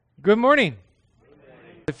Good morning.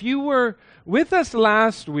 If you were with us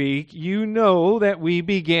last week, you know that we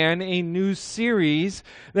began a new series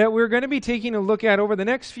that we're going to be taking a look at over the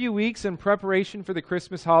next few weeks in preparation for the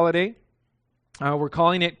Christmas holiday. We're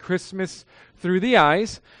calling it Christmas Through the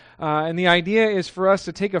Eyes. And the idea is for us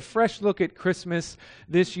to take a fresh look at Christmas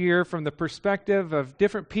this year from the perspective of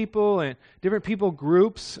different people and different people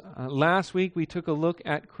groups. Last week we took a look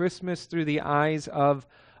at Christmas through the eyes of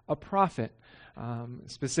a prophet.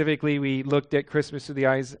 Specifically, we looked at Christmas through the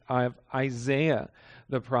eyes of Isaiah,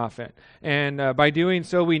 the prophet. And by doing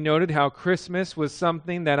so, we noted how Christmas was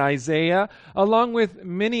something that Isaiah, along with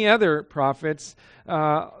many other prophets,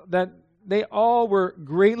 that they all were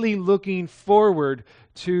greatly looking forward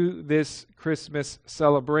to this Christmas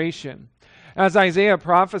celebration. As Isaiah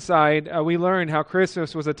prophesied, we learned how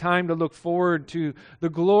Christmas was a time to look forward to the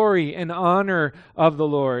glory and honor of the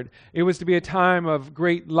Lord. It was to be a time of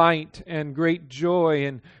great light and great joy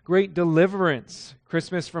and great deliverance.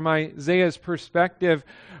 Christmas, from Isaiah's perspective,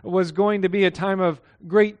 was going to be a time of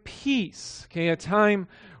great peace, a time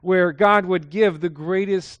where God would give the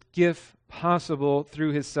greatest gift possible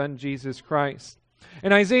through His Son, Jesus Christ.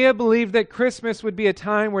 And Isaiah believed that Christmas would be a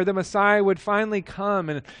time where the Messiah would finally come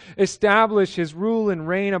and establish His rule and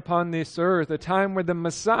reign upon this earth, a time where the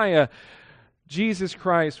Messiah, Jesus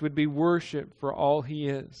Christ, would be worshipped for all He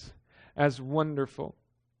is, as wonderful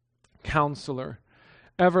Counselor,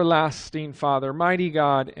 everlasting Father, mighty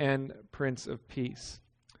God, and Prince of Peace.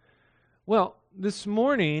 Well, this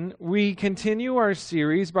morning we continue our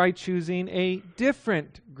series by choosing a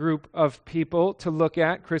different group of people to look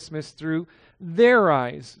at Christmas through their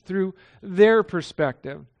eyes, through their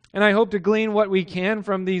perspective. And I hope to glean what we can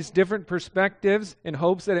from these different perspectives in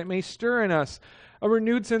hopes that it may stir in us a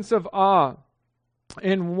renewed sense of awe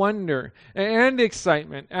and wonder and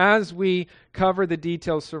excitement as we cover the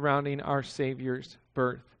details surrounding our Savior's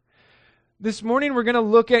birth. This morning we're going to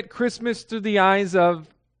look at Christmas through the eyes of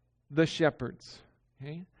the shepherds.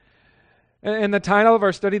 Okay? And the title of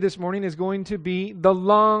our study this morning is going to be The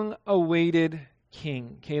Long-Awaited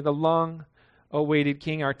King. Okay, the long-awaited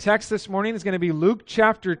King. Our text this morning is going to be Luke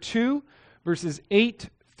chapter 2, verses 8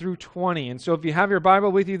 through 20. And so if you have your Bible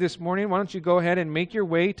with you this morning, why don't you go ahead and make your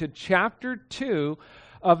way to chapter 2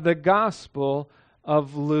 of the Gospel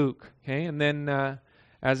of Luke. Okay, and then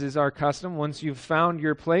as is our custom, once you've found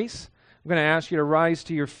your place, I'm going to ask you to rise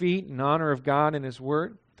to your feet in honor of God and His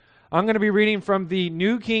Word. I'm going to be reading from the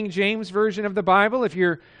New King James Version of the Bible. If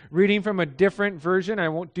you're reading from a different version, I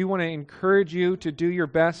do want to encourage you to do your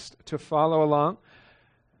best to follow along.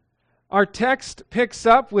 Our text picks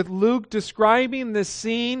up with Luke describing the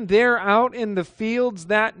scene there out in the fields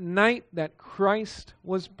that night that Christ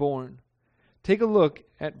was born. Take a look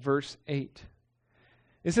at verse 8.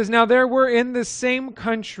 It says, "Now there were in the same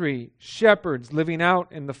country shepherds living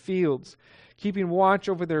out in the fields, keeping watch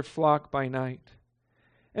over their flock by night.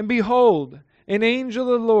 And behold, an angel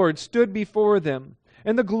of the Lord stood before them,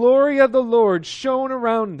 and the glory of the Lord shone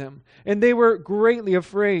around them, and they were greatly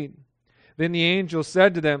afraid. Then the angel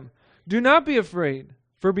said to them, 'Do not be afraid,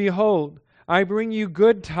 for behold, I bring you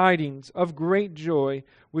good tidings of great joy,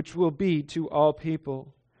 which will be to all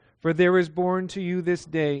people. For there is born to you this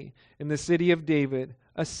day in the city of David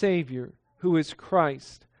a Savior, who is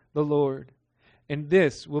Christ the Lord. And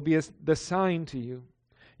this will be the sign to you.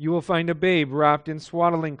 You will find a babe wrapped in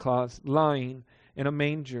swaddling cloths, lying in a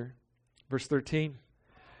manger.'" Verse 13.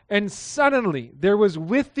 "And suddenly there was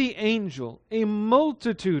with the angel a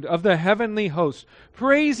multitude of the heavenly host,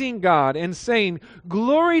 praising God and saying,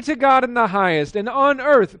 'Glory to God in the highest, and on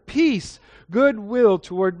earth peace, goodwill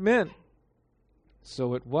toward men.'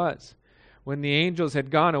 So it was, when the angels had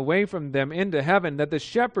gone away from them into heaven, that the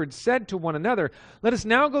shepherds said to one another, 'Let us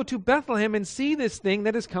now go to Bethlehem and see this thing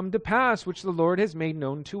that has come to pass, which the Lord has made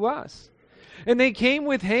known to us.' And they came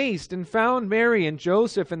with haste and found Mary and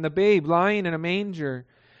Joseph and the babe lying in a manger.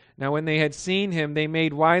 Now when they had seen him, they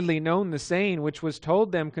made widely known the saying which was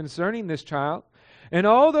told them concerning this child. And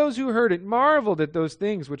all those who heard it marveled at those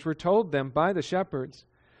things which were told them by the shepherds.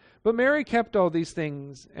 But Mary kept all these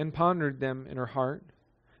things and pondered them in her heart.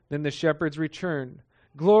 Then the shepherds returned,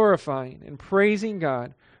 glorifying and praising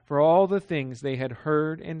God for all the things they had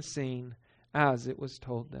heard and seen as it was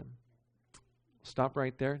told them." Stop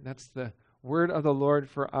right there. That's the word of the Lord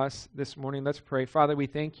for us this morning. Let's pray. Father, we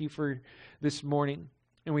thank you for this morning,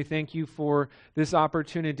 and we thank you for this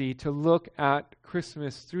opportunity to look at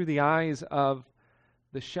Christmas through the eyes of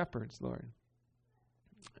the shepherds, Lord.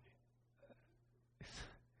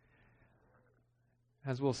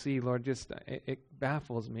 As we'll see, Lord, it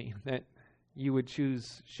baffles me that you would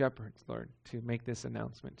choose shepherds, Lord, to make this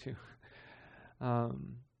announcement to.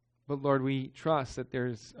 But Lord, we trust that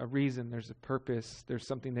there's a reason, there's a purpose, there's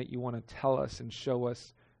something that you want to tell us and show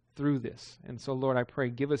us through this. And so, Lord, I pray,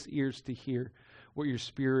 give us ears to hear what your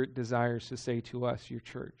Spirit desires to say to us, your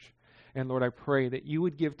church. And Lord, I pray that you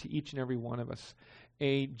would give to each and every one of us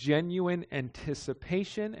a genuine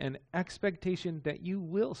anticipation and expectation that you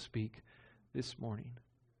will speak this morning.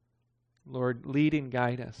 Lord, lead and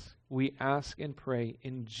guide us. We ask and pray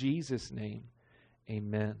in Jesus' name.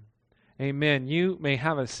 Amen. Amen. You may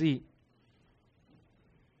have a seat.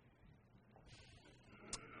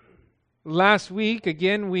 Last week,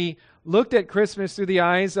 again, we looked at Christmas through the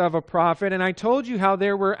eyes of a prophet, and I told you how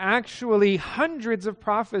there were actually hundreds of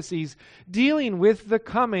prophecies dealing with the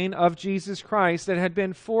coming of Jesus Christ that had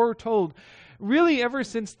been foretold really ever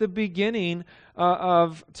since the beginning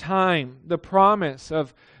of time. The promise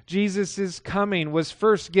of Jesus' coming was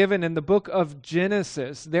first given in the book of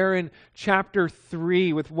Genesis, there in chapter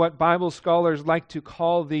 3, with what Bible scholars like to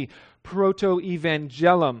call the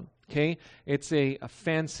proto-evangelium. Okay, it's a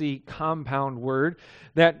fancy compound word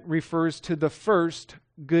that refers to the first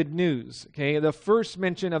good news. Okay, the first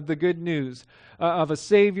mention of the good news of a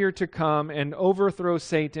Savior to come and overthrow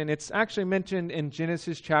Satan. It's actually mentioned in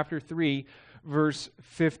Genesis chapter 3, verse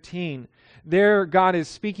 15. There, God is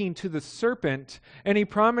speaking to the serpent, and he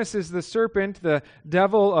promises the serpent, the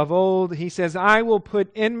devil of old, he says, I will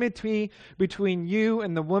put enmity between you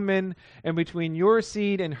and the woman, and between your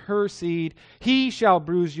seed and her seed. He shall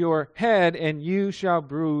bruise your head, and you shall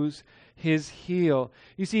bruise his heel.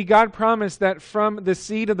 You see, God promised that from the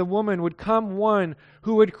seed of the woman would come one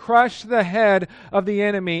who would crush the head of the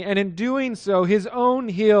enemy, and in doing so, his own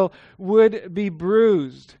heel would be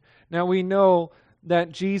bruised. Now we know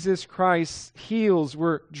that Jesus Christ's heels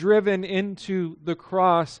were driven into the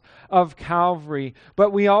cross of Calvary.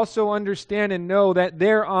 But we also understand and know that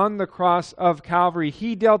there on the cross of Calvary,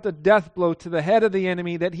 he dealt a death blow to the head of the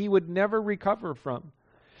enemy that he would never recover from.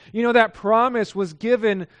 You know, that promise was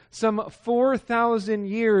given some 4,000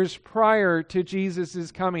 years prior to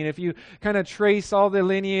Jesus' coming. If you kind of trace all the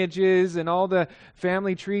lineages and all the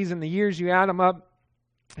family trees and the years, you add them up,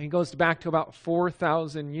 it goes back to about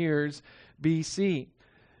 4,000 years BC.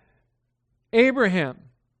 Abraham,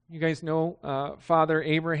 you guys know Father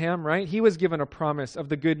Abraham, right? He was given a promise of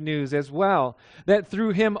the good news as well, that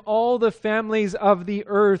through him all the families of the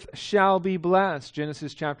earth shall be blessed.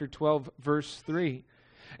 Genesis chapter 12, verse 3.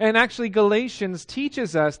 And actually Galatians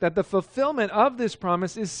teaches us that the fulfillment of this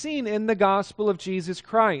promise is seen in the gospel of Jesus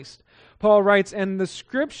Christ. Paul writes, and the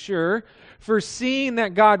scripture, foreseeing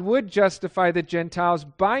that God would justify the Gentiles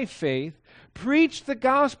by faith, preached the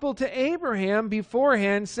gospel to Abraham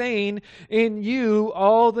beforehand, saying, in you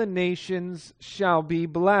all the nations shall be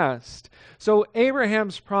blessed. So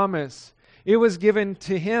Abraham's promise, it was given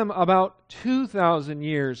to him about 2,000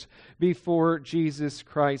 years before Jesus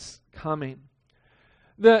Christ's coming.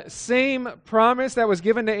 The same promise that was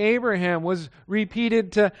given to Abraham was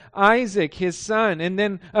repeated to Isaac, his son. And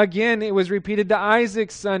then again, it was repeated to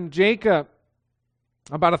Isaac's son, Jacob.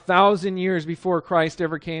 About 1,000 years before Christ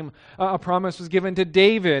ever came, a promise was given to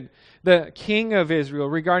David, the king of Israel,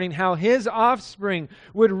 regarding how his offspring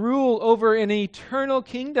would rule over an eternal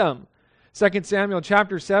kingdom. 2 Samuel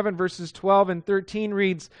chapter 7, verses 12 and 13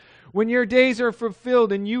 reads, when your days are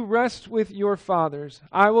fulfilled and you rest with your fathers,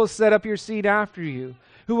 I will set up your seed after you,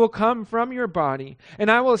 who will come from your body, and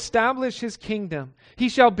I will establish his kingdom. He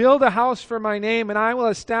shall build a house for my name, and I will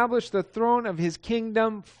establish the throne of his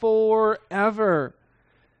kingdom forever.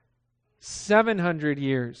 700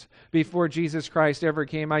 years before Jesus Christ ever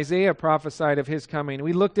came, Isaiah prophesied of his coming.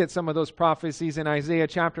 We looked at some of those prophecies in Isaiah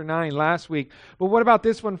chapter 9 last week. But what about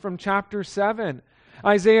this one from chapter 7?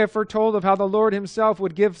 Isaiah foretold of how the Lord himself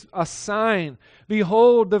would give a sign.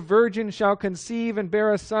 Behold, the virgin shall conceive and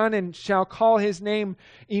bear a son, and shall call his name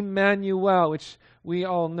Emmanuel, which we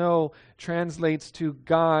all know translates to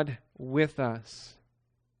God with us.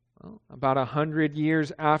 Well, about 100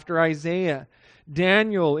 years after Isaiah,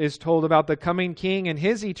 Daniel is told about the coming king and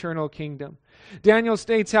his eternal kingdom. Daniel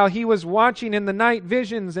states how he was watching in the night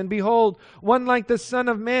visions, and behold, one like the Son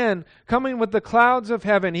of Man, coming with the clouds of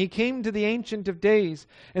heaven. He came to the Ancient of Days,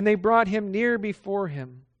 and they brought him near before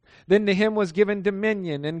him. Then to him was given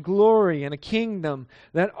dominion and glory and a kingdom,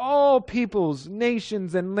 that all peoples,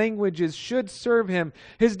 nations, and languages should serve him.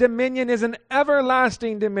 His dominion is an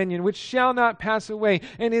everlasting dominion, which shall not pass away,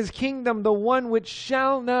 and his kingdom the one which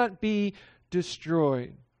shall not be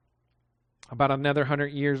destroyed. About another 100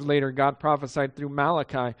 years later, God prophesied through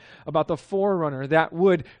Malachi about the forerunner that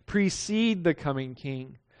would precede the coming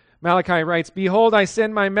king. Malachi writes, behold, I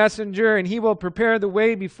send my messenger, and he will prepare the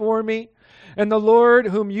way before me. And the Lord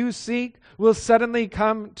whom you seek will suddenly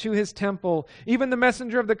come to his temple, even the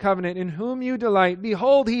messenger of the covenant in whom you delight.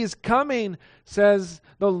 Behold, he is coming, says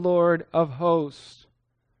the Lord of hosts.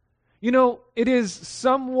 You know, it is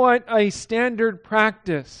somewhat a standard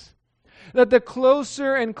practice that the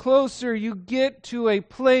closer and closer you get to a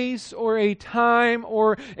place or a time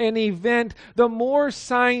or an event, the more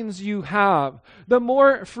signs you have, the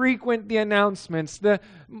more frequent the announcements, the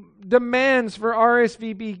demands for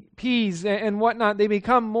RSVPs and whatnot, they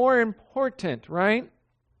become more important, right?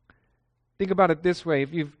 Think about it this way.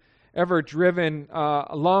 If you've ever driven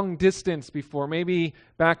a long distance before, maybe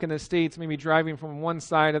back in the States, maybe driving from one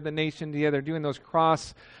side of the nation to the other, doing those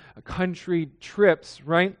cross-country trips,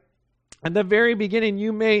 right? At the very beginning,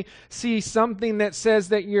 you may see something that says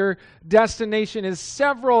that your destination is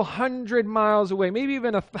several hundred miles away, maybe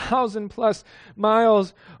even 1,000+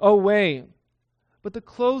 miles away. But the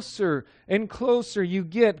closer and closer you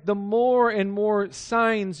get, the more and more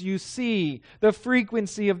signs you see. The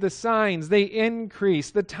frequency of the signs, they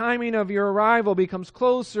increase. The timing of your arrival becomes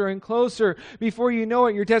closer and closer. Before you know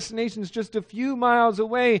it, your destination is just a few miles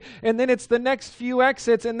away, and then it's the next few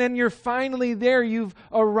exits, and then you're finally there. You've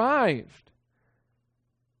arrived.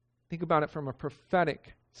 Think about it from a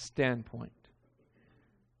prophetic standpoint.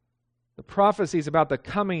 The prophecies about the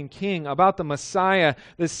coming king, about the Messiah,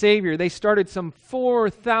 the Savior, they started some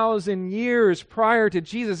 4,000 years prior to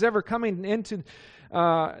Jesus ever coming into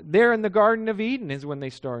there in the Garden of Eden is when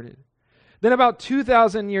they started. Then about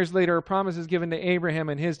 2,000 years later, a promise is given to Abraham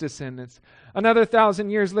and his descendants. Another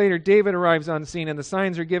 1,000 years later, David arrives on scene and the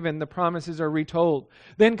signs are given, the promises are retold.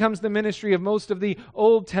 Then comes the ministry of most of the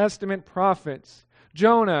Old Testament prophets.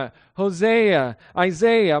 Jonah, Hosea,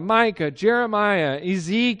 Isaiah, Micah, Jeremiah,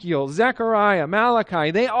 Ezekiel, Zechariah,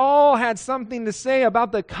 Malachi, they all had something to say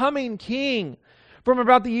about the coming king. From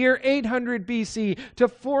about the year 800 BC to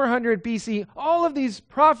 400 BC, all of these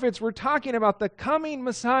prophets were talking about the coming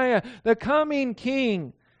Messiah, the coming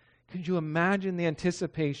king. Could you imagine the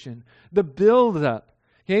anticipation, the build-up?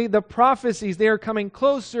 Okay, the prophecies, they are coming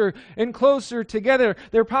closer and closer together.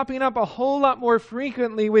 They're popping up a whole lot more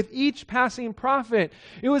frequently with each passing prophet.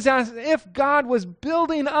 It was as if God was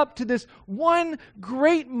building up to this one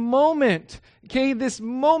great moment. Okay, this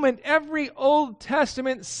moment every Old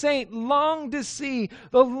Testament saint longed to see,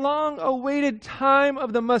 the long-awaited time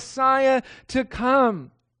of the Messiah to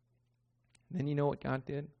come. Then you know what God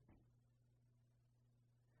did?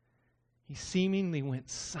 He seemingly went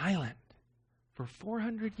silent for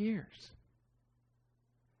 400 years.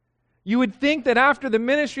 You would think that after the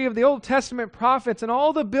ministry of the Old Testament prophets and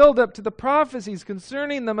all the buildup to the prophecies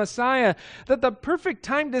concerning the Messiah, that the perfect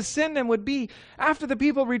time to send him would be after the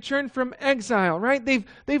people returned from exile, right?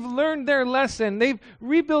 They've learned their lesson. They've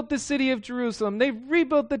rebuilt the city of Jerusalem. They've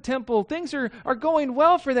rebuilt the temple. Things are going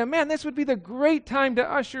well for them. Man, this would be the great time to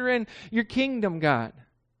usher in your kingdom, God.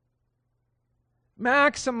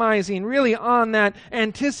 Maximizing really on that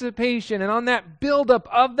anticipation and on that buildup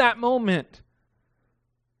of that moment.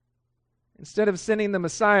 Instead of sending the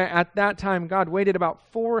Messiah at that time, God waited about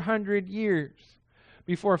 400 years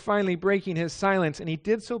before finally breaking his silence, and he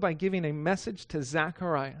did so by giving a message to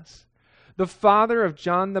Zacharias, the father of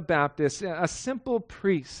John the Baptist, a simple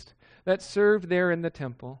priest that served there in the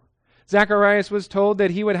temple. Zacharias was told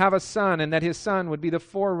that he would have a son and that his son would be the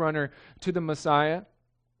forerunner to the Messiah.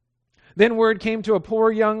 Then word came to a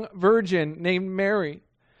poor young virgin named Mary.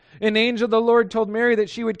 An angel of the Lord told Mary that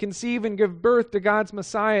she would conceive and give birth to God's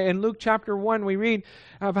Messiah. In Luke chapter 1, we read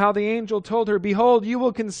of how the angel told her, "Behold, you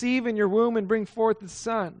will conceive in your womb and bring forth a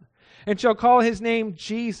son, and shall call his name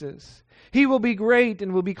Jesus. He will be great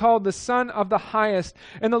and will be called the Son of the Highest.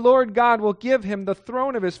 And the Lord God will give him the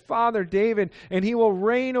throne of his father David, and he will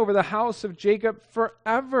reign over the house of Jacob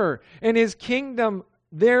forever. In his kingdom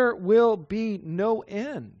there will be no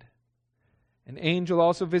end." An angel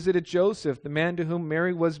also visited Joseph, the man to whom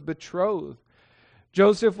Mary was betrothed.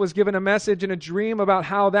 Joseph was given a message in a dream about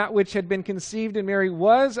how that which had been conceived in Mary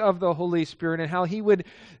was of the Holy Spirit and how he would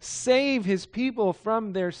save his people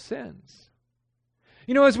from their sins.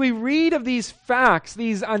 You know, as we read of these facts,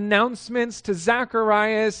 these announcements to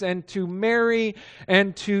Zacharias and to Mary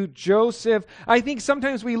and to Joseph, I think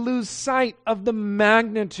sometimes we lose sight of the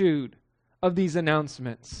magnitude of these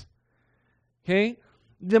announcements. Okay?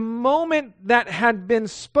 The moment that had been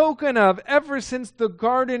spoken of ever since the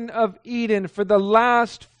Garden of Eden for the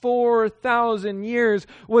last 4,000 years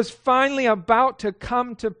was finally about to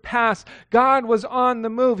come to pass. God was on the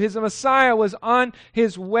move. His Messiah was on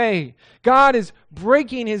his way. God is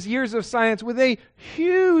breaking his years of silence with a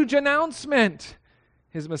huge announcement.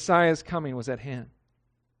 His Messiah's coming was at hand.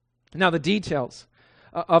 Now the details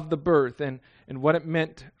of the birth and what it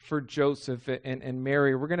meant for Joseph and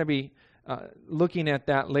Mary. We're going to be looking at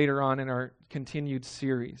that later on in our continued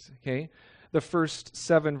series, okay? The first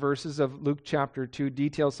 7 verses of Luke chapter 2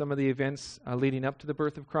 detail some of the events leading up to the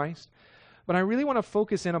birth of Christ. But I really want to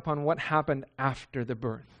focus in upon what happened after the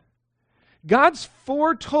birth. God's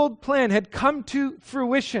foretold plan had come to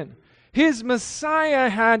fruition. His Messiah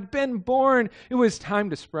had been born. It was time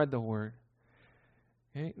to spread the word.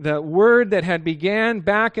 Okay? The word that had began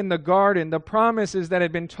back in the garden, the promises that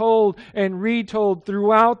had been told and retold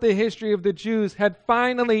throughout the history of the Jews had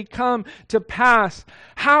finally come to pass.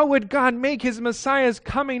 How would God make His Messiah's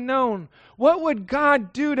coming known? What would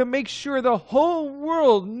God do to make sure the whole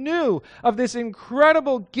world knew of this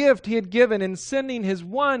incredible gift He had given in sending His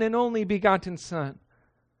one and only begotten Son?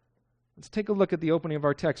 Let's take a look at the opening of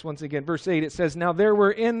our text once again. Verse 8, it says, "Now there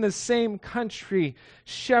were in the same country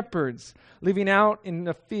shepherds living out in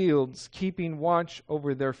the fields, keeping watch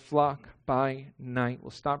over their flock by night."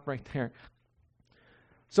 We'll stop right there.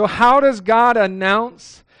 So how does God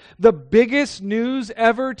announce the biggest news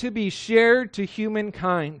ever to be shared to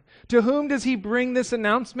humankind? To whom does He bring this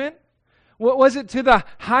announcement? What was it, to the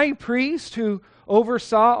high priest who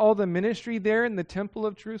oversaw all the ministry there in the temple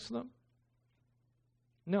of Jerusalem?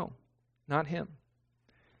 No, not him.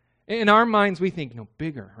 In our minds, we think,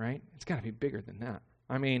 bigger, right? It's got to be bigger than that.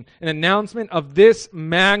 I mean, an announcement of this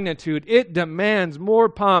magnitude, it demands more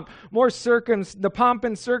pomp, the pomp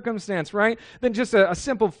and circumstance, right? Than just a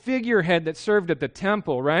simple figurehead that served at the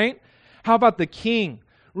temple, right? How about the king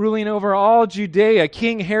ruling over all Judea,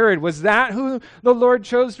 King Herod? Was that who the Lord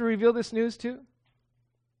chose to reveal this news to?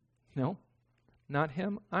 No, not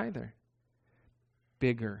him either.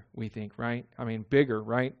 Bigger, we think, right? I mean, bigger,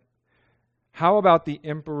 right? How about the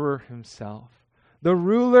emperor himself? The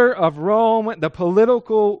ruler of Rome, the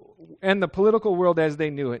political world as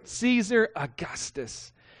they knew it. Caesar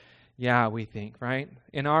Augustus. Yeah, we think, right?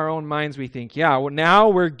 In our own minds we think, now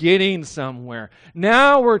we're getting somewhere.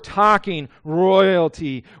 Now we're talking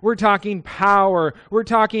royalty. We're talking power. We're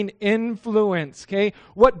talking influence, okay?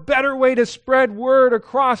 What better way to spread word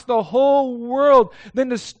across the whole world than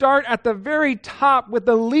to start at the very top with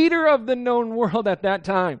the leader of the known world at that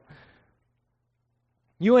time?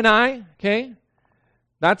 You and I, okay?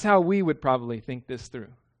 That's how we would probably think this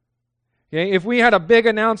through. Okay? If we had a big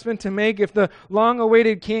announcement to make, if the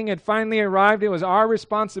long-awaited king had finally arrived, it was our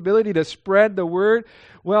responsibility to spread the word,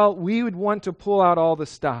 well, we would want to pull out all the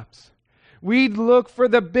stops. We'd look for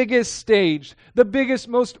the biggest stage, the biggest,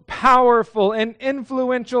 most powerful and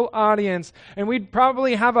influential audience, and we'd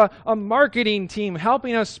probably have a marketing team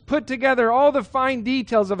helping us put together all the fine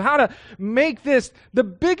details of how to make this the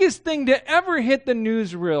biggest thing to ever hit the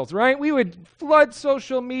newsreels, right? We would flood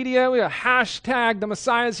social media, we would hashtag the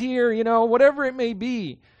Messiah's here, whatever it may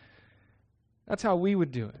be. That's how we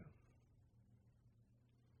would do it.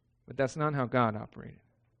 But that's not how God operated.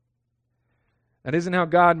 That isn't how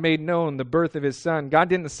God made known the birth of His Son. God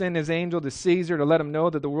didn't send His angel to Caesar to let him know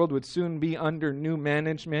that the world would soon be under new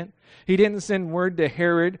management. He didn't send word to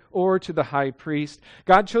Herod or to the high priest.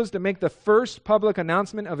 God chose to make the first public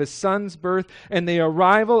announcement of His Son's birth and the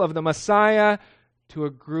arrival of the Messiah to a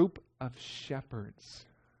group of shepherds.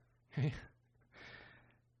 Okay?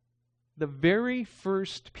 The very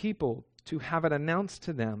first people to have it announced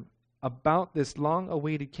to them about this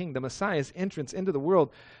long-awaited king, the Messiah's entrance into the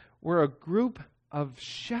world, were a group of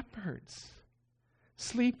shepherds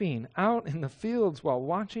sleeping out in the fields while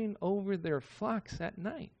watching over their flocks at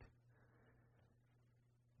night.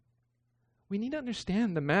 We need to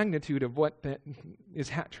understand the magnitude of what that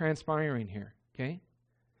is transpiring here, okay?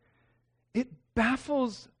 It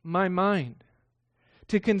baffles my mind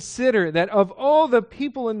to consider that of all the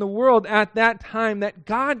people in the world at that time, that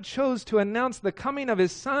God chose to announce the coming of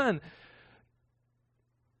His Son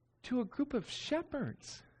to a group of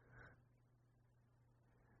shepherds.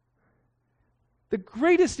 The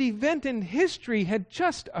greatest event in history had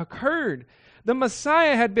just occurred. The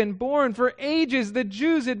Messiah had been born. For ages, the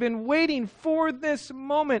Jews had been waiting for this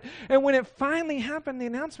moment. And when it finally happened, the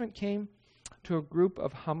announcement came to a group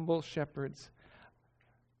of humble shepherds.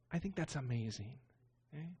 I think that's amazing.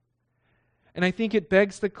 Okay? And I think it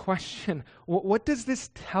begs the question, what does this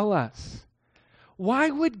tell us? Why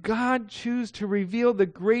would God choose to reveal the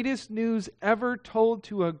greatest news ever told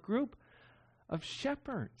to a group of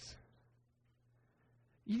shepherds?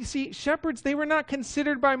 You see, shepherds, they were not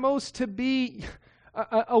considered by most to be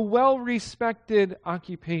a well-respected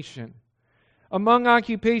occupation. Among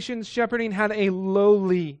occupations, shepherding had a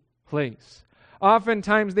lowly place.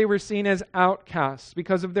 Oftentimes they were seen as outcasts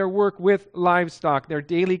because of their work with livestock, their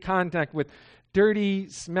daily contact with dirty,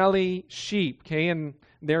 smelly sheep, okay, and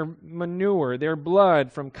their manure, their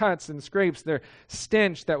blood from cuts and scrapes, their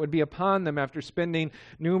stench that would be upon them after spending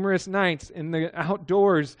numerous nights in the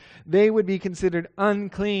outdoors. They would be considered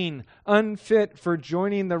unclean, unfit for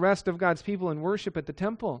joining the rest of God's people in worship at the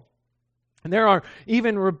temple. And there are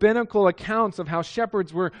even rabbinical accounts of how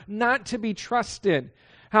shepherds were not to be trusted,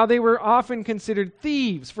 how they were often considered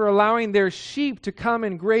thieves for allowing their sheep to come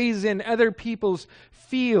and graze in other people's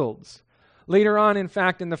fields. Later on, in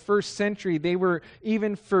fact, in the first century, they were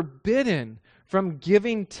even forbidden from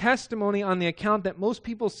giving testimony on the account that most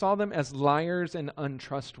people saw them as liars and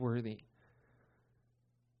untrustworthy.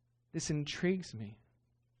 This intrigues me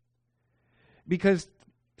because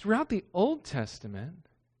throughout the Old Testament,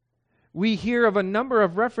 we hear of a number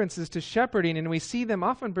of references to shepherding, and we see them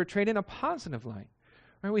often portrayed in a positive light.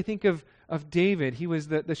 Right? We think of David. He was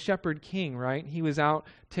the shepherd king, right? He was out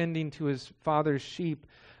tending to his father's sheep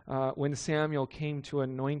when Samuel came to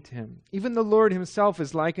anoint him. Even the Lord himself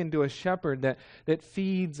is likened to a shepherd that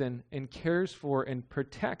feeds and cares for and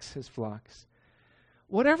protects his flocks.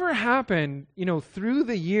 Whatever happened, through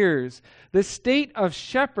the years, the state of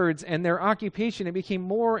shepherds and their occupation, it became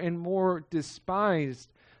more and more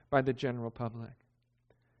despised by the general public.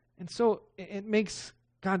 And so it makes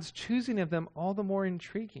God's choosing of them all the more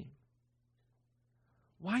intriguing.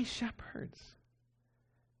 Why shepherds?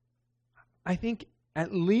 I think,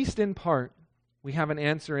 at least in part, we have an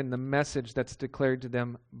answer in the message that's declared to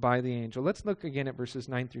them by the angel. Let's look again at verses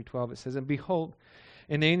 9 through 12. It says, "And behold,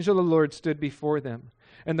 an angel of the Lord stood before them,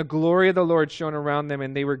 and the glory of the Lord shone around them,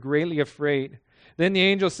 and they were greatly afraid. Then the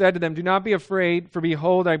angel said to them, 'Do not be afraid, for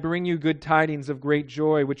behold, I bring you good tidings of great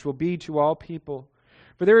joy, which will be to all people.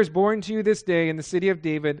 For there is born to you this day in the city of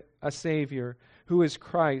David a Savior, who is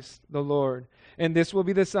Christ the Lord. And this will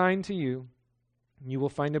be the sign to you. You will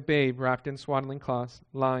find a babe wrapped in swaddling cloths,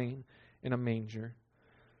 lying in a manger.'"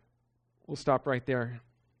 We'll stop right there.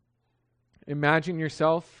 Imagine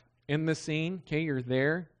yourself in the scene. Okay, you're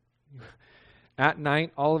there. At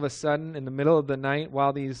night, all of a sudden, in the middle of the night,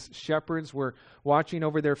 while these shepherds were watching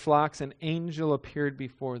over their flocks, an angel appeared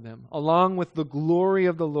before them, along with the glory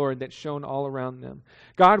of the Lord that shone all around them.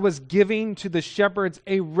 God was giving to the shepherds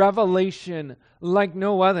a revelation like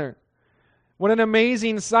no other. What an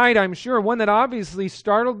amazing sight, I'm sure. One that obviously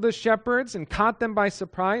startled the shepherds and caught them by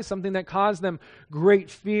surprise, something that caused them great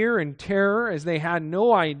fear and terror as they had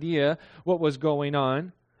no idea what was going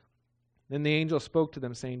on. Then the angel spoke to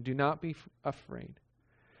them, saying, "Do not be afraid.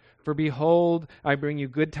 For behold, I bring you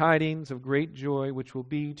good tidings of great joy, which will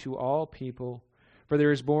be to all people. For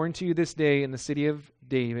there is born to you this day in the city of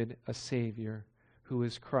David a Savior, who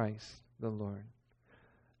is Christ the Lord."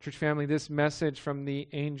 Church family, this message from the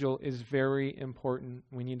angel is very important.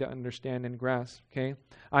 We need to understand and grasp, okay?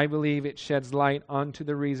 I believe it sheds light onto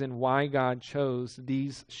the reason why God chose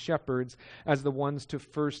these shepherds as the ones to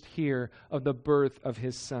first hear of the birth of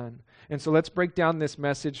his Son. And so let's break down this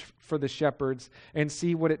message for the shepherds and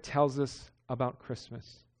see what it tells us about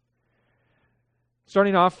Christmas.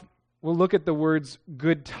 Starting off, we'll look at the words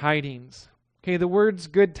good tidings. Okay, the words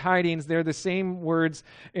good tidings, they're the same words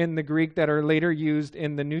in the Greek that are later used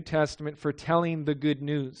in the New Testament for telling the good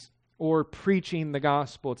news or preaching the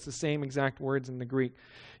gospel. It's the same exact words in the Greek.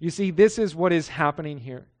 You see, this is what is happening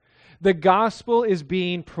here. The gospel is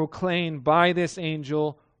being proclaimed by this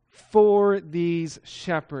angel for these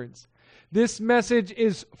shepherds. This message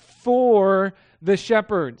is for the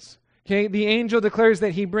shepherds. Okay, the angel declares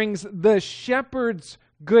that he brings the shepherds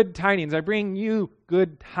good tidings. I bring you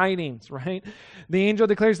good tidings, right? The angel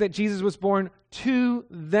declares that Jesus was born to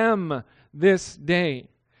them this day.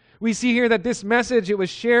 We see here that this message, it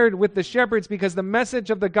was shared with the shepherds because the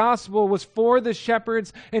message of the gospel was for the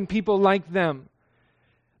shepherds and people like them.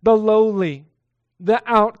 The lowly, the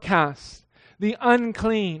outcast, the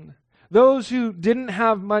unclean, those who didn't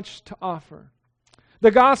have much to offer.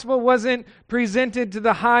 The gospel wasn't presented to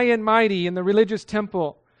the high and mighty in the religious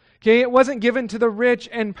temple. Okay, it wasn't given to the rich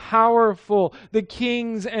and powerful, the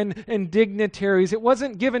kings and dignitaries. It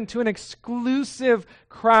wasn't given to an exclusive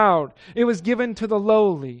crowd. It was given to the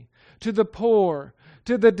lowly, to the poor,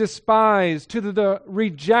 to the despised, to the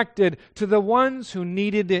rejected, to the ones who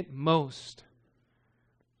needed it most.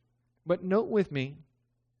 But note with me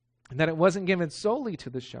that it wasn't given solely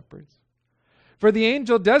to the shepherds. For the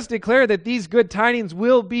angel does declare that these good tidings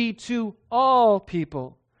will be to all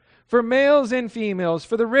people. For males and females,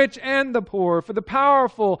 for the rich and the poor, for the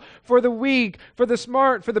powerful, for the weak, for the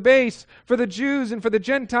smart, for the base, for the Jews and for the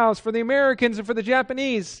Gentiles, for the Americans and for the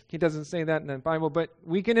Japanese. He doesn't say that in the Bible, but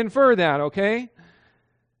we can infer that, okay?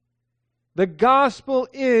 The gospel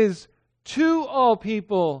is to all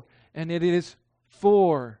people, and it is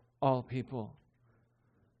for all people.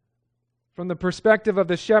 From the perspective of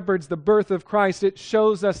the shepherds, the birth of Christ, it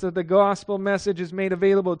shows us that the gospel message is made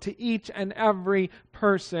available to each and every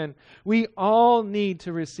person. We all need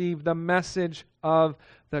to receive the message of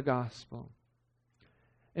the gospel.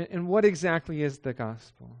 And what exactly is the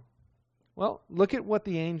gospel? Well, look at what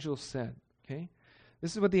the angel said. Okay,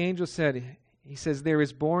 this is what the angel said. He says, "There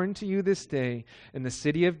is born to you this day in the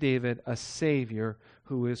city of David a Savior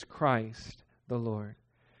who is Christ the Lord."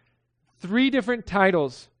 3 different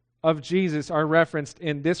titles of Jesus are referenced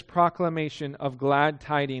in this proclamation of glad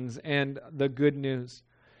tidings and the good news.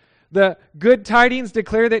 The good tidings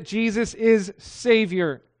declare that Jesus is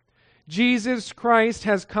Savior. Jesus Christ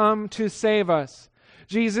has come to save us.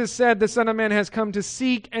 Jesus said the Son of Man has come to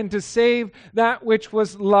seek and to save that which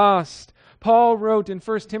was lost. Paul wrote in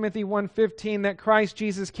 1 Timothy 1:15 that Christ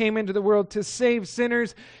Jesus came into the world to save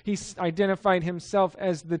sinners. He identified himself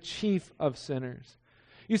as the chief of sinners.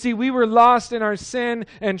 You see, we were lost in our sin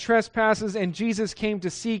and trespasses, and Jesus came to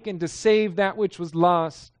seek and to save that which was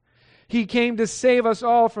lost. He came to save us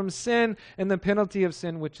all from sin and the penalty of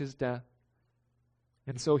sin, which is death.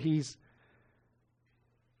 And so He's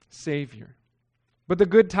Savior. But the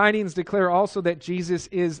good tidings declare also that Jesus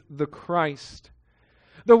is the Christ.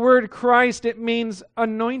 The word Christ, it means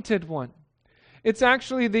anointed one. It's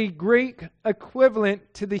actually the Greek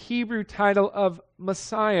equivalent to the Hebrew title of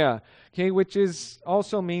Messiah, which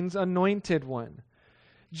also means anointed one.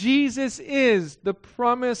 Jesus is the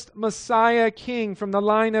promised Messiah King from the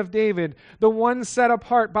line of David, the one set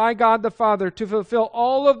apart by God the Father to fulfill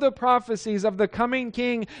all of the prophecies of the coming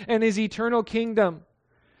King and His eternal kingdom.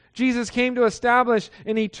 Jesus came to establish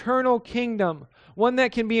an eternal kingdom, one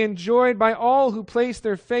that can be enjoyed by all who place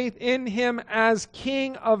their faith in Him as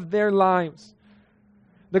King of their lives.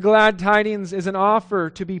 The glad tidings is an offer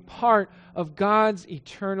to be part of God's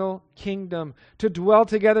eternal kingdom, to dwell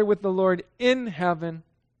together with the Lord in heaven,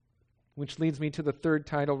 which leads me to the 3rd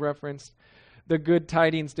title referenced. The good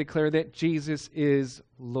tidings declare that Jesus is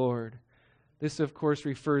Lord. This, of course,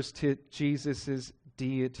 refers to Jesus'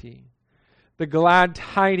 deity. The glad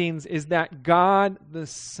tidings is that God the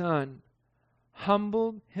Son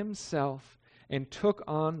humbled Himself and took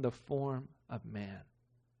on the form of man.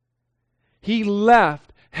 He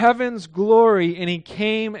left heaven's glory and He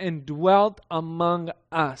came and dwelt among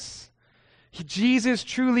us. Jesus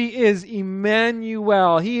truly is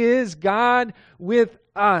Emmanuel. He is God with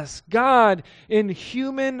us, God in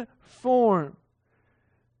human form.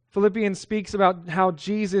 Philippians speaks about how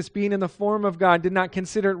Jesus, being in the form of God, did not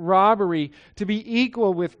consider it robbery to be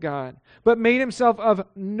equal with God, but made Himself of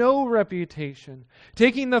no reputation,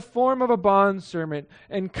 taking the form of a bondservant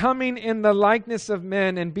and coming in the likeness of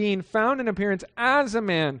men and being found in appearance as a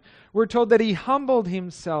man. We're told that He humbled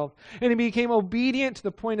Himself and He became obedient to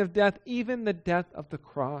the point of death, even the death of the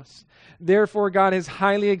cross. Therefore God has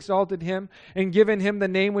highly exalted Him and given Him the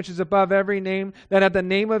name which is above every name, that at the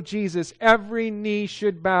name of Jesus every knee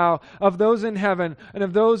should bow, of those in heaven and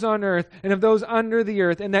of those on earth and of those under the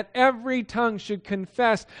earth, and that every tongue should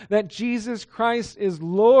confess that Jesus Christ is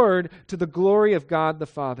Lord, to the glory of God the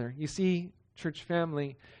Father. You see, church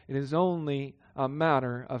family, it is only a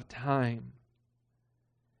matter of time.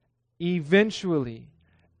 Eventually,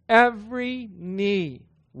 every knee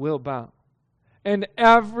will bow and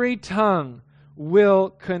every tongue will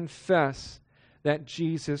confess that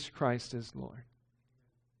Jesus Christ is Lord.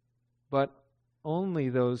 But only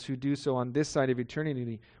those who do so on this side of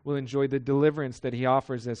eternity will enjoy the deliverance that He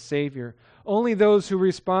offers as Savior. Only those who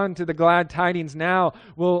respond to the glad tidings now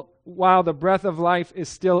will, while the breath of life is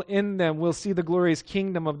still in them, will see the glorious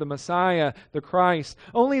kingdom of the Messiah, the Christ.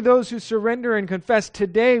 Only those who surrender and confess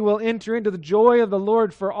today will enter into the joy of the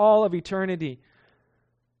Lord for all of eternity.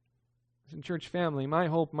 Church family, my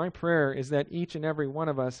hope, my prayer is that each and every one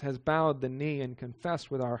of us has bowed the knee and confessed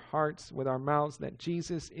with our hearts, with our mouths, that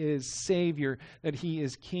Jesus is Savior, that He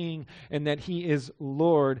is King, and that He is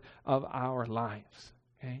Lord of our lives.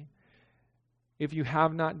 Okay? If you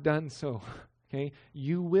have not done so, okay,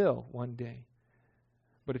 you will one day.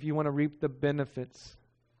 But if you want to reap the benefits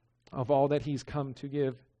of all that He's come to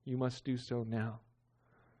give, you must do so now.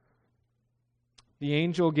 The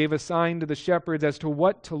angel gave a sign to the shepherds as to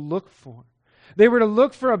what to look for. They were to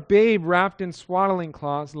look for a babe wrapped in swaddling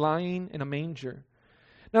cloths, lying in a manger.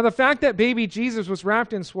 Now, the fact that baby Jesus was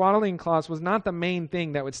wrapped in swaddling cloths was not the main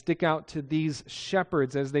thing that would stick out to these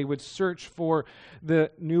shepherds as they would search for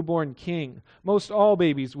the newborn king. Most all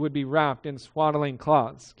babies would be wrapped in swaddling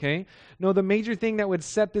cloths, okay? No, the major thing that would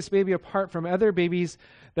set this baby apart from other babies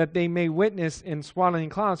that they may witness in swaddling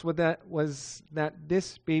cloths was that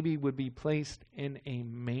this baby would be placed in a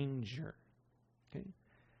manger, okay?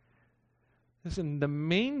 Listen, the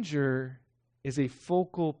manger is a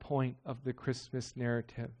focal point of the Christmas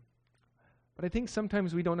narrative. But I think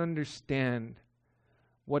sometimes we don't understand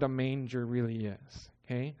what a manger really is.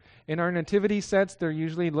 Okay? In our nativity sets, they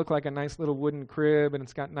usually look like a nice little wooden crib, and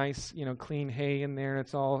it's got nice, clean hay in there.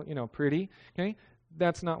 It's all, pretty. Okay?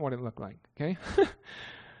 That's not what it looked like. Okay?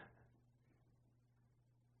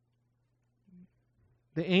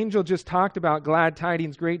 The angel just talked about glad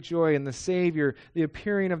tidings, great joy, and the Savior, the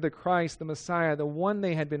appearing of the Christ, the Messiah, the one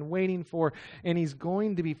they had been waiting for, and he's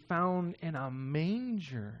going to be found in a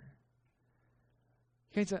manger.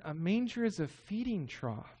 Guys, a manger is a feeding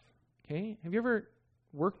trough. Okay? Have you ever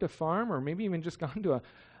worked a farm, or maybe even just gone to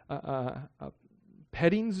a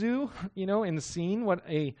petting zoo, and seen what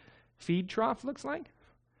a feed trough looks like?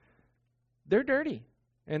 They're dirty,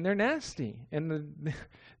 and they're nasty, and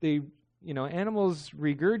they animals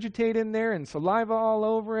regurgitate in there and saliva all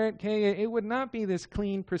over it. Okay, it would not be this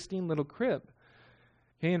clean, pristine little crib.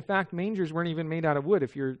 Okay, in fact, mangers weren't even made out of wood.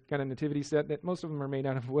 If you're got a nativity set, that most of them are made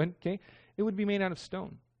out of wood. Okay, it would be made out of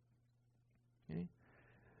stone. Okay,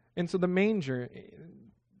 and so the manger,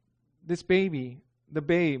 this baby, the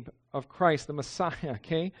babe of Christ, the Messiah.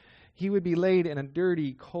 Okay, he would be laid in a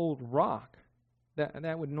dirty, cold rock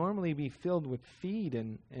that would normally be filled with feed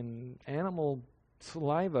and animal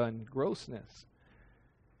saliva and grossness.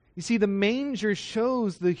 You see, the manger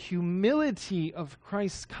shows the humility of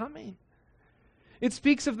Christ's coming. It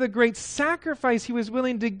speaks of the great sacrifice he was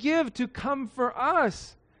willing to give to come for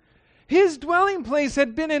us. His dwelling place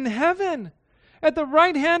had been in heaven, at the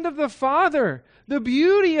right hand of the Father. The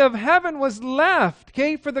beauty of heaven was left,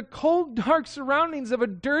 okay, for the cold, dark surroundings of a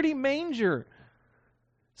dirty manger.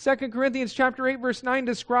 2 Corinthians chapter 8, verse 9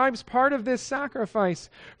 describes part of this sacrifice.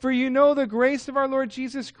 For you know the grace of our Lord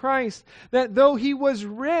Jesus Christ, that though he was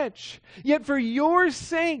rich, yet for your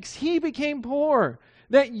sakes he became poor,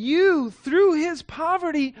 that you, through his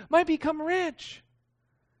poverty, might become rich.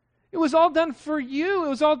 It was all done for you. It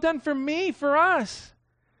was all done for me, for us.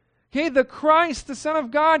 Okay, the Christ, the Son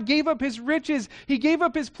of God, gave up his riches. He gave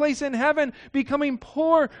up his place in heaven, becoming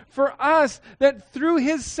poor for us, that through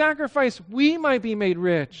his sacrifice we might be made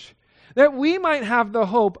rich, that we might have the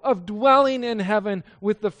hope of dwelling in heaven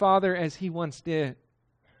with the Father as he once did.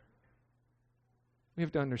 We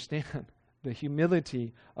have to understand the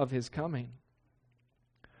humility of his coming.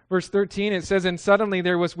 Verse 13, it says, and suddenly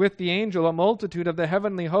there was with the angel a multitude of the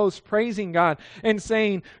heavenly hosts praising God and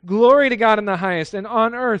saying, glory to God in the highest, and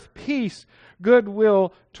on earth peace,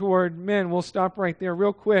 goodwill toward men. We'll stop right there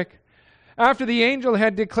real quick. After the angel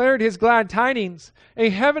had declared his glad tidings, a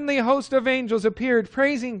heavenly host of angels appeared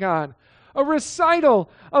praising God. A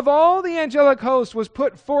recital of all the angelic host was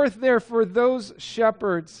put forth there for those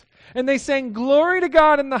shepherds. And they sang, glory to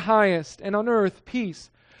God in the highest, and on earth peace,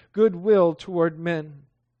 goodwill toward men.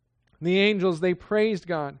 The angels, they praised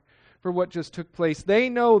God for what just took place. They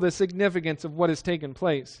know the significance of what has taken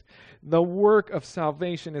place. The work of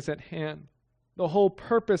salvation is at hand. The whole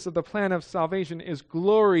purpose of the plan of salvation is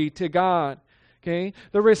glory to God. Okay?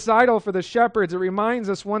 The recital for the shepherds, it reminds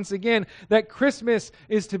us once again that Christmas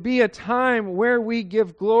is to be a time where we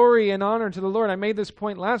give glory and honor to the Lord. I made this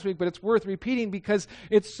point last week, but it's worth repeating because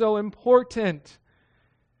it's so important.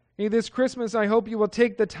 This Christmas, I hope you will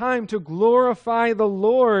take the time to glorify the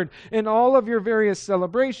Lord in all of your various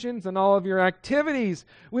celebrations and all of your activities.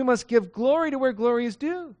 We must give glory to where glory is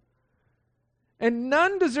due. And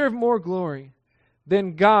none deserve more glory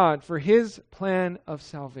than God for his plan of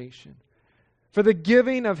salvation, for the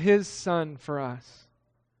giving of his Son for us.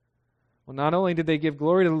 Well, not only did they give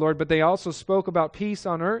glory to the Lord, but they also spoke about peace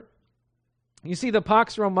on earth. You see, the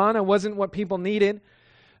Pax Romana wasn't what people needed.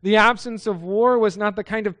 The absence of war was not the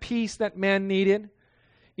kind of peace that man needed.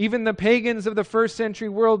 Even the pagans of the first century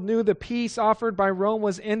world knew the peace offered by Rome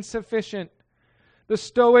was insufficient. The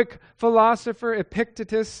Stoic philosopher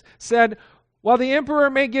Epictetus said, while the emperor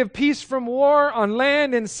may give peace from war on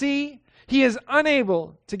land and sea, he is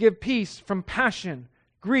unable to give peace from passion,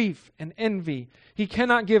 grief, and envy. He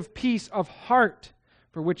cannot give peace of heart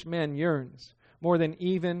for which man yearns, more than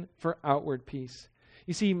even for outward peace.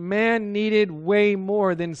 You see, man needed way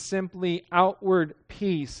more than simply outward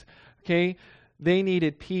peace. Okay? They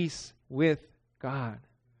needed peace with God.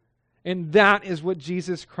 And that is what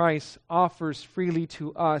Jesus Christ offers freely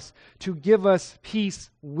to us, to give us peace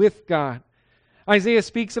with God. Isaiah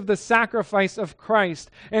speaks of the sacrifice of Christ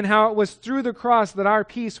and how it was through the cross that our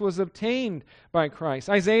peace was obtained by Christ.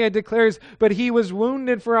 Isaiah declares, "But he was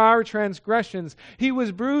wounded for our transgressions. He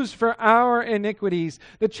was bruised for our iniquities.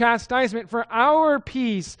 The chastisement for our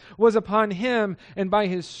peace was upon him, and by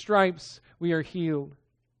his stripes we are healed."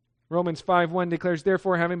 Romans 5:1 declares,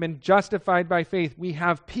 "Therefore, having been justified by faith, we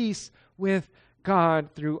have peace with God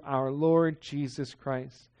through our Lord Jesus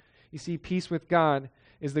Christ." You see, peace with God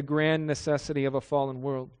is the grand necessity of a fallen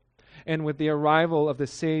world. And with the arrival of the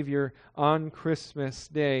Savior on Christmas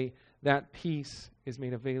Day, that peace is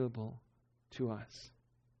made available to us.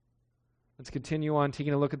 Let's continue on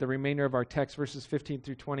taking a look at the remainder of our text, verses 15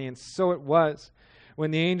 through 20. "And so it was,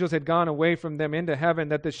 when the angels had gone away from them into heaven,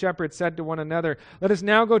 that the shepherds said to one another, 'Let us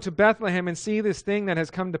now go to Bethlehem and see this thing that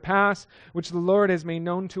has come to pass, which the Lord has made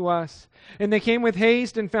known to us.' And they came with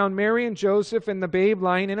haste and found Mary and Joseph and the babe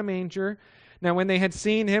lying in a manger. Now when they had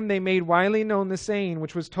seen him, they made widely known the saying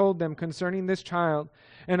which was told them concerning this child.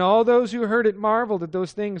 And all those who heard it marveled at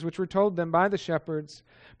those things which were told them by the shepherds.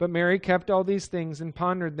 But Mary kept all these things and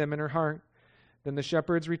pondered them in her heart. Then the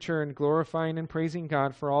shepherds returned, glorifying and praising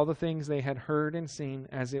God for all the things they had heard and seen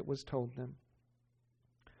as it was told them."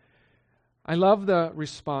 I love the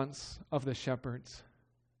response of the shepherds.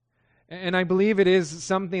 And I believe it is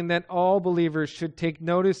something that all believers should take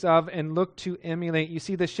notice of and look to emulate. You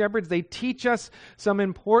see, the shepherds, they teach us some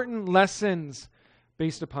important lessons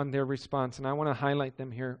based upon their response. And I want to highlight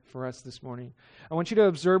them here for us this morning. I want you to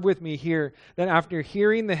observe with me here that after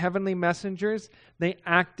hearing the heavenly messengers, they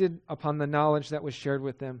acted upon the knowledge that was shared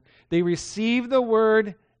with them. They received the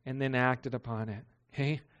word and then acted upon it.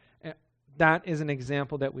 Okay? That is an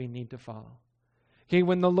example that we need to follow. Okay,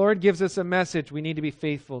 when the Lord gives us a message, we need to be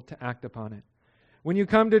faithful to act upon it. When you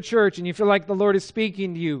come to church and you feel like the Lord is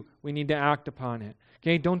speaking to you, we need to act upon it.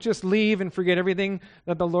 Okay, don't just leave and forget everything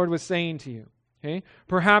that the Lord was saying to you. Okay,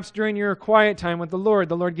 perhaps during your quiet time with the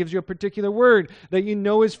Lord gives you a particular word that you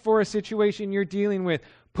know is for a situation you're dealing with.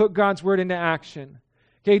 Put God's word into action.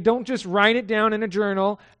 Okay, don't just write it down in a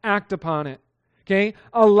journal, act upon it. Okay,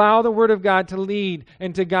 allow the word of God to lead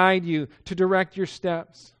and to guide you, to direct your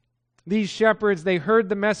steps. These shepherds, they heard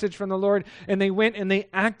the message from the Lord and they went and they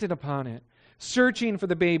acted upon it, searching for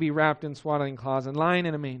the baby wrapped in swaddling cloths and lying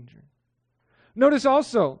in a manger. Notice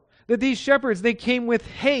also that these shepherds, they came with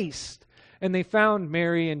haste and they found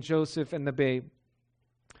Mary and Joseph and the babe.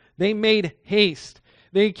 They made haste.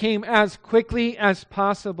 They came as quickly as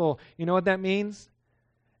possible. You know what that means?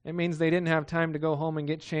 It means they didn't have time to go home and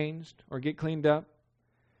get changed or get cleaned up.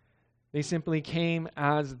 They simply came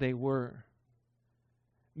as they were.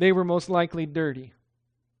 They were most likely dirty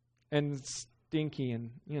and stinky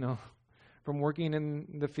and, from working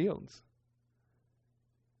in the fields.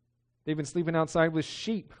 They've been sleeping outside with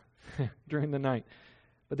sheep during the night,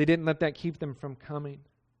 but they didn't let that keep them from coming.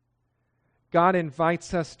 God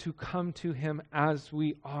invites us to come to Him as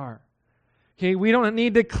we are. Okay, we don't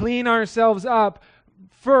need to clean ourselves up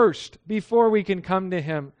first before we can come to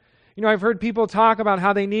Him. I've heard people talk about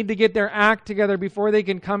how they need to get their act together before they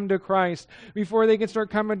can come to Christ, before they can start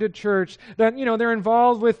coming to church, that, they're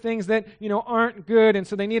involved with things that, aren't good, and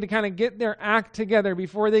so they need to kind of get their act together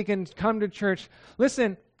before they can come to church.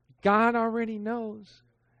 Listen, God already knows,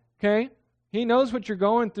 okay? He knows what you're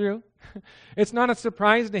going through. It's not a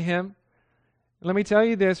surprise to Him. Let me tell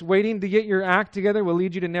you this, waiting to get your act together will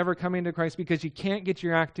lead you to never coming to Christ because you can't get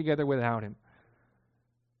your act together without Him.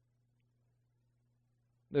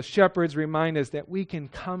 The shepherds remind us that we can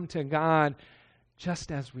come to God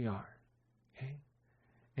just as we are. Okay?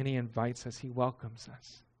 And He invites us. He welcomes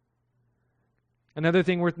us. Another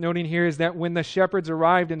thing worth noting here is that when the shepherds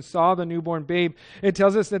arrived and saw the newborn babe, it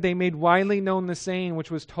tells us that they made widely known the saying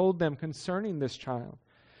which was told them concerning this child.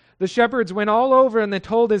 The shepherds went all over and they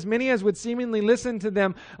told as many as would seemingly listen to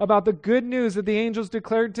them about the good news that the angels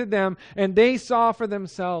declared to them, and they saw for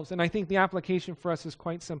themselves. And I think the application for us is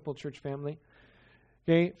quite simple, church family.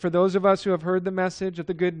 Okay, for those of us who have heard the message of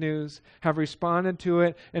the good news, have responded to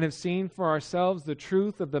it, and have seen for ourselves the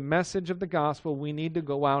truth of the message of the gospel, we need to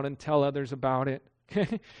go out and tell others about it.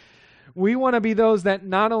 Okay? We want to be those that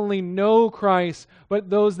not only know Christ, but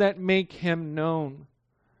those that make Him known.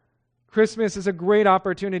 Christmas is a great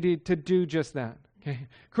opportunity to do just that. Okay?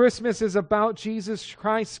 Christmas is about Jesus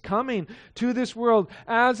Christ coming to this world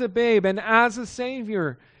as a babe and as a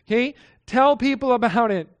Savior. Okay? Tell people about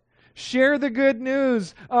it. Share the good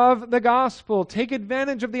news of the gospel. Take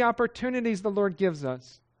advantage of the opportunities the Lord gives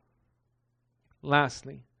us.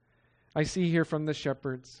 Lastly, I see here from the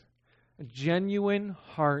shepherds a genuine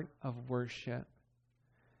heart of worship.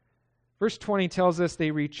 Verse 20 tells us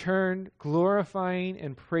they returned glorifying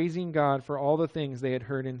and praising God for all the things they had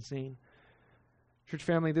heard and seen. Church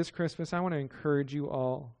family, this Christmas, I want to encourage you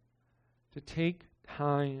all to take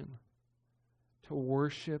time to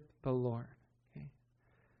worship the Lord. Okay?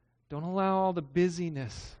 Don't allow all the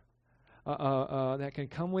busyness that can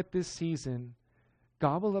come with this season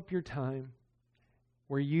gobble up your time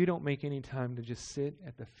where you don't make any time to just sit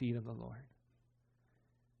at the feet of the Lord.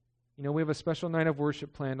 You know, we have a special night of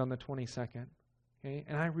worship planned on the 22nd. Okay?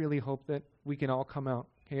 And I really hope that we can all come out,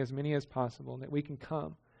 okay, as many as possible, and that we can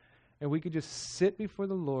come and we could just sit before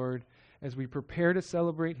the Lord as we prepare to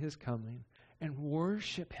celebrate His coming and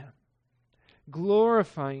worship Him,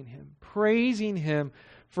 glorifying Him, praising Him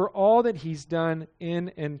for all that He's done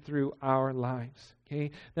in and through our lives. Okay?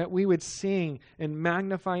 That we would sing and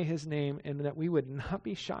magnify His name and that we would not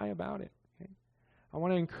be shy about it. Okay? I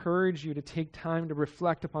want to encourage you to take time to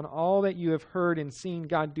reflect upon all that you have heard and seen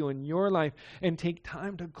God do in your life and take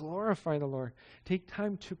time to glorify the Lord. Take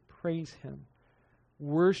time to praise Him.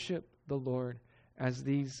 Worship the Lord as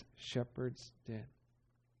these shepherds did.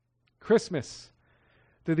 Christmas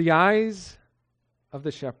through the eyes of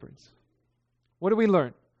the shepherds. What do we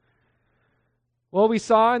learn? Well, we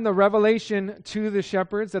saw in the revelation to the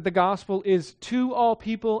shepherds that the gospel is to all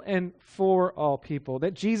people and for all people.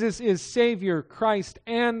 That Jesus is Savior, Christ,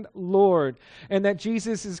 and Lord. And that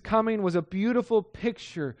Jesus' coming was a beautiful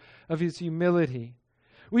picture of His humility.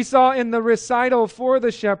 We saw in the recital for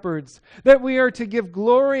the shepherds that we are to give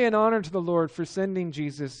glory and honor to the Lord for sending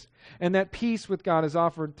Jesus, and that peace with God is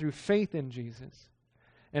offered through faith in Jesus.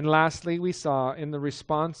 And lastly, we saw in the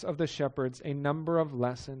response of the shepherds a number of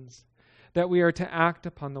lessons that we are to act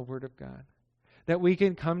upon the Word of God, that we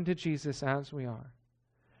can come to Jesus as we are,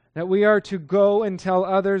 that we are to go and tell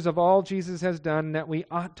others of all Jesus has done, that we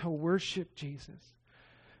ought to worship Jesus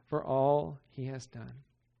for all He has done.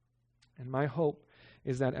 And my hope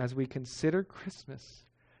is that as we consider Christmas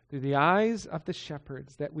through the eyes of the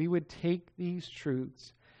shepherds, that we would take these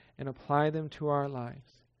truths and apply them to our lives,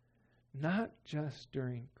 not just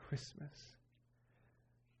during Christmas,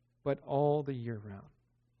 but all the year round.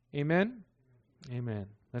 Amen? Amen.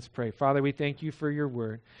 Let's pray. Father, we thank You for Your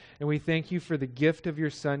word, and we thank You for the gift of Your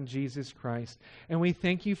Son, Jesus Christ, and we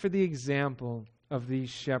thank You for the example of these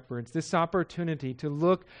shepherds, this opportunity to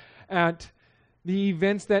look at the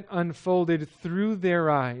events that unfolded through their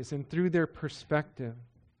eyes and through their perspective.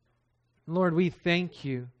 Lord, we thank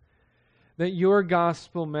You that Your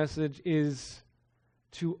gospel message is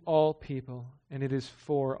to all people, and it is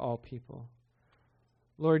for all people.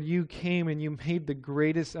 Lord, You came and You made the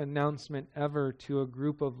greatest announcement ever to a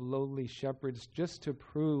group of lowly shepherds just to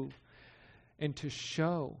prove and to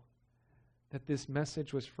show that this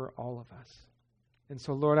message was for all of us. And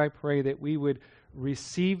so, Lord, I pray that we would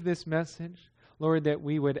receive this message, Lord, that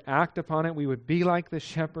we would act upon it. We would be like the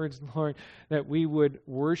shepherds, Lord, that we would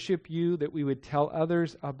worship You, that we would tell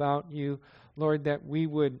others about You, Lord, that we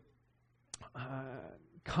would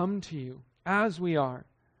come to You as we are.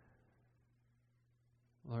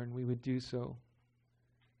 Lord, and we would do so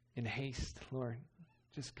in haste, Lord,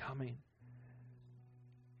 just coming,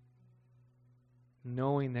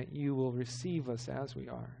 knowing that You will receive us as we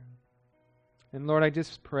are. And Lord, I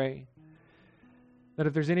just pray that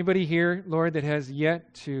if there's anybody here, Lord, that has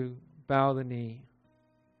yet to bow the knee,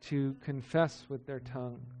 to confess with their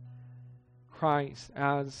tongue Christ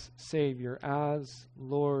as Savior, as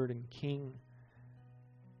Lord and King,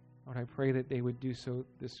 Lord, I pray that they would do so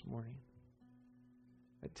this morning,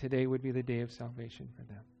 that today would be the day of salvation for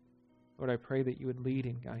them. Lord, I pray that You would lead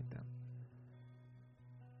and guide them.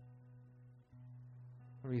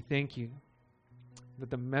 Lord, we thank You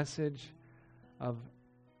that the message of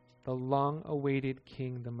the long-awaited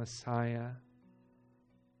King, the Messiah,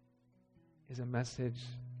 is a message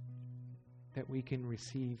that we can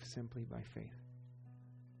receive simply by faith.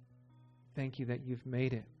 Thank You that You've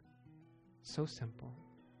made it so simple.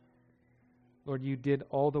 Lord, You did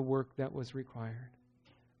all the work that was required.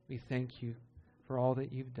 We thank You for all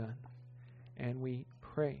that You've done. And we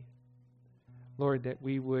pray, Lord, that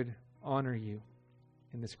we would honor You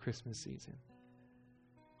in this Christmas season,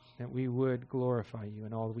 that we would glorify You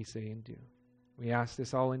in all we say and do. We ask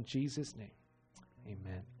this all in Jesus' name.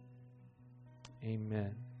 Amen.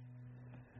 Amen.